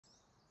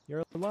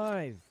You're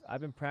alive.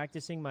 I've been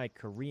practicing my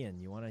Korean.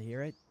 You want to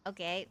hear it?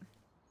 Okay.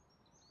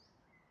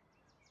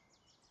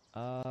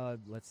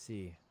 Let's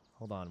see.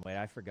 Hold on. Wait,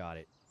 I forgot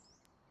it.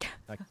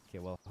 Okay,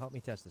 well, help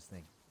me test this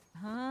thing.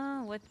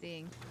 Huh? What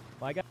thing?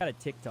 Well, I got a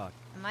TikTok.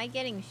 Am I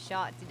getting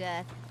shot to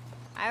death?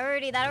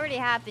 That already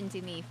happened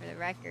to me, for the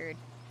record.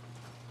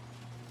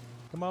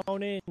 Come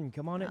on in.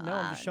 Come on in. No,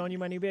 I'm just showing you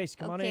my new base.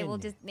 Come on in. Okay, we'll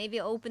just maybe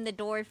open the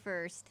door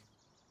first.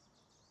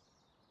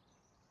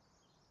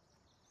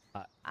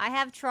 I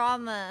have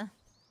trauma.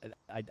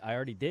 I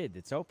already did.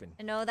 It's open.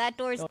 No, that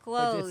door's No,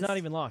 closed. it's not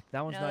even locked.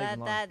 That one's not even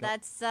locked.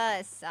 That's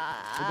sus.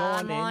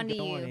 on I'm in, on to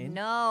go on you. in.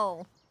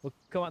 No. Well,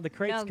 come on. The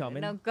crate's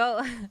coming. No,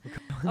 go.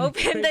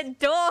 Open the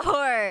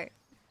door.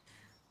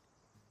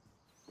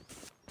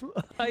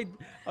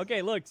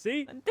 Okay, look.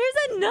 See? There's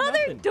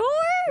another door?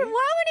 Why would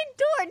a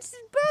door?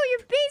 Bro, your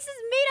base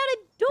is made out of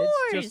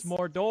doors. It's just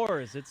more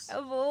doors. It's.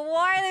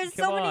 Why are there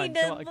so many?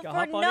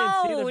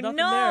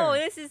 No,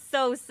 this is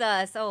so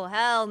sus. Oh,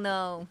 hell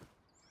no.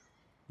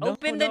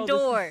 Open the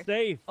door.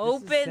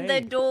 Open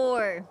the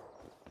door.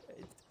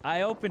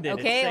 I opened it.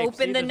 Okay,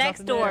 open the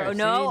next door.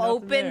 No,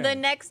 open the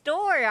next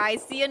door. I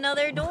see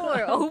another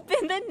door.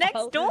 Open the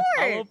next door.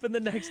 I'll open the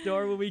next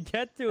door when we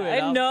get to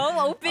it.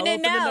 No, open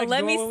it now.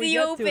 Let me see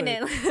you open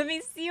it. Let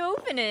me see you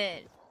open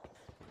it.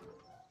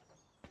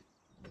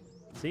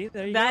 See,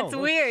 there you go. That's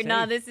weird.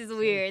 No, this is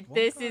weird.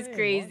 This is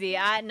crazy.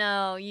 I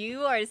know.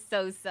 You are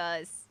so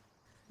sus.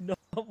 No,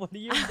 what do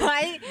you mean?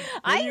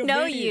 I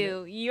know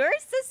you. You're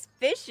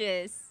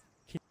suspicious.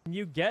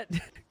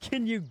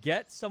 Can you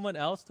get someone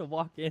else to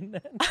walk in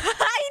then?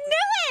 I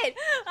knew it!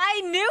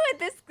 I knew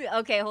it!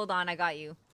 Okay, hold on. I got you.